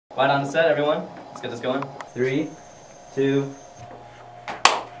Right on set, everyone. Let's get this going. 3, 2.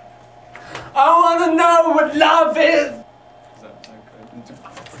 I wanna know what love is!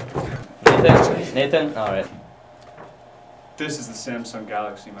 Nathan? Alright. This is the Samsung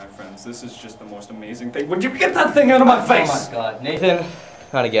Galaxy, my friends. This is just the most amazing thing. Would you get that thing out of my face? Oh my god. Nathan,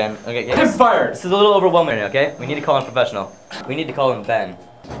 not again. Okay, I'm fired! This is a little overwhelming, okay? We need to call him professional. We need to call him Ben.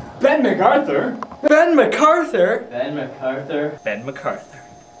 Ben MacArthur? Ben MacArthur? Ben MacArthur. Ben MacArthur.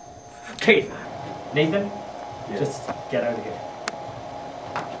 Keith. Nathan? Yeah. Just get out of here.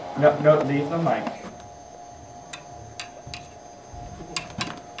 No, leave the mic.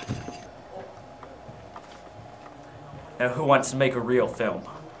 Now who wants to make a real film?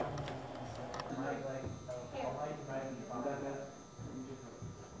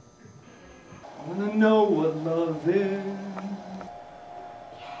 I wanna know what love is.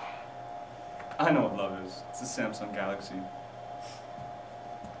 I know what love is. It's the Samsung Galaxy.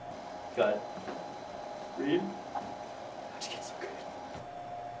 Got it. Reed? How'd you get so good?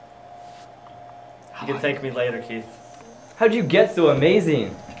 You can thank me later, Keith. How'd you get so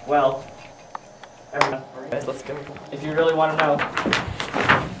amazing? Well, everyone. Guys, let's go. If you really want to know.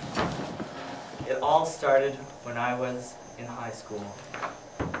 It all started when I was in high school.